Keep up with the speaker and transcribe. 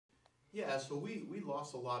Yeah, so we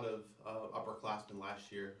lost a lot of upperclassmen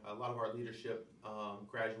last year. A lot of our leadership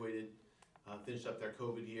graduated, finished up their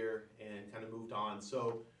COVID year, and kind of moved on.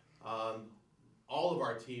 So um, all of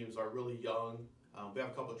our teams are really young. We have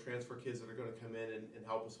a couple of transfer kids that are going to come in and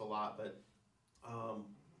help us a lot. But um,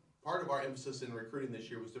 part of our emphasis in recruiting this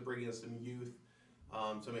year was to bring in some youth,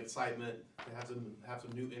 some excitement, to have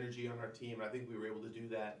some new energy on our team. And I think we were able to do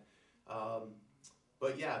that. Um,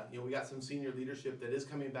 but yeah, we got some senior leadership that is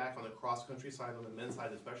coming back on the cross country side, on the men's side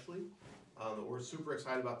especially. We're super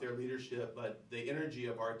excited about their leadership, but the energy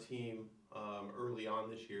of our team early on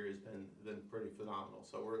this year has been pretty phenomenal.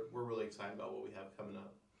 So we're really excited about what we have coming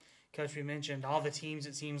up. Coach, we mentioned all the teams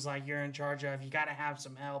it seems like you're in charge of. You got to have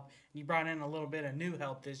some help. You brought in a little bit of new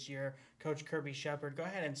help this year, Coach Kirby Shepard. Go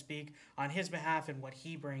ahead and speak on his behalf and what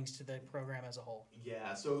he brings to the program as a whole.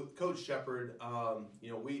 Yeah, so Coach Shepard,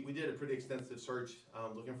 we did a pretty extensive search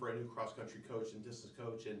looking for a new cross country coach and distance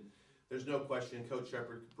coach, and there's no question Coach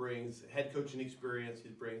Shepard brings head coaching experience.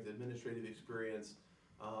 He brings administrative experience.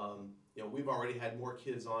 We've already had more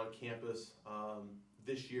kids on campus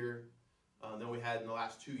this year than we had in the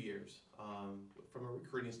last 2 years from a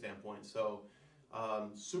recruiting standpoint. So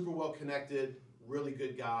super well connected, really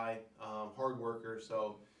good guy, hard worker.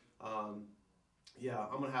 So. Yeah,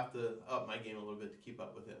 I'm gonna have to up my game a little bit to keep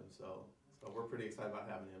up with him. So we're pretty excited about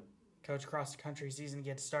having him. Coach, cross country season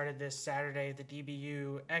gets started this Saturday. The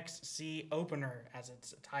DBU XC Opener, as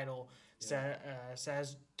its title Yeah.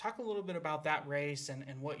 says. Talk a little bit about that race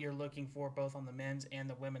and what you're looking for both on the men's and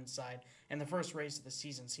the women's side. And the first race of the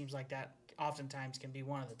season seems like that oftentimes can be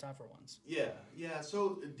one of the tougher ones. Yeah.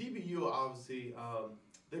 So DBU obviously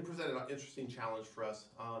they presented an interesting challenge for us.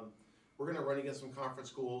 We're going to run against some conference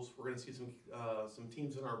schools. We're going to see some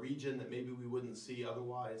teams in our region that maybe we wouldn't see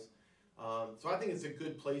otherwise. So I think it's a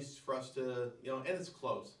good place for us to, and it's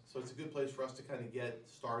close. So it's a good place for us to kind of get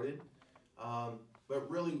started. But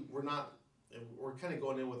really, we're kind of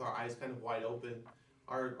going in with our eyes kind of wide open.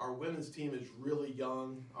 Our women's team is really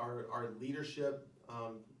young. Our leadership,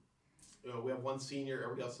 we have one senior,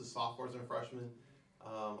 everybody else is sophomores and freshmen.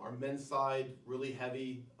 Our men's side, really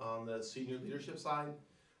heavy on the senior leadership side.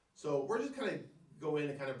 So we're just kind of go in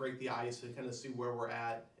and kind of break the ice and kind of see where we're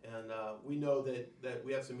at. And we know that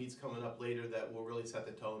we have some meets coming up later that will really set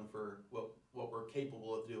the tone for what we're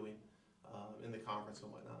capable of doing in the conference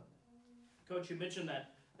and whatnot. Coach, you mentioned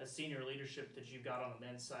that senior leadership that you've got on the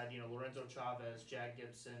men's side. Lorenzo Chavez, Jack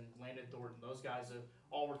Gibson, Landon Thornton, those guys are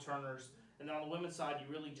all returners. And then on the women's side,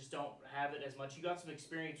 you really just don't have it as much. You got some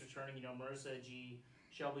experience returning, Marissa G.,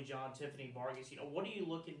 Shelby John, Tiffany Vargas. What are you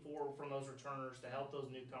looking for from those returners to help those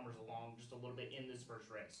newcomers along just a little bit in this first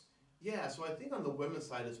race? Yeah, so I think on the women's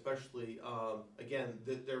side especially, again,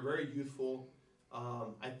 they're very youthful.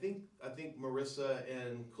 I think Marissa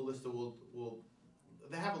and Callista will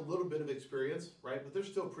they have a little bit of experience, right? But they're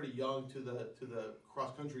still pretty young to the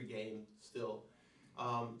cross country game still.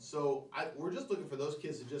 So we're just looking for those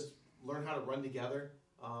kids to just learn how to run together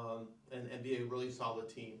and be a really solid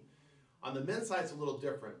team. On the men's side, it's a little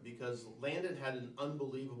different because Landon had an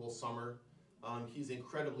unbelievable summer. He's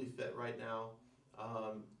incredibly fit right now.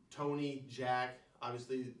 Tony, Jack,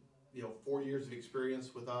 obviously, 4 years of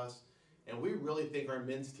experience with us. And we really think our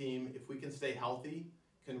men's team, if we can stay healthy,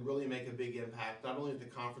 can really make a big impact, not only at the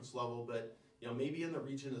conference level, but maybe in the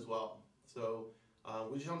region as well. So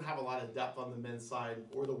we just don't have a lot of depth on the men's side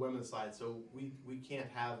or the women's side, so we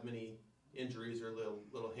can't have many injuries or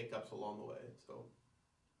little hiccups along the way. So.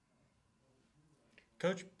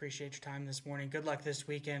 Coach, appreciate your time this morning. Good luck this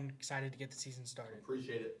weekend. Excited to get the season started.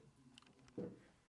 Appreciate it.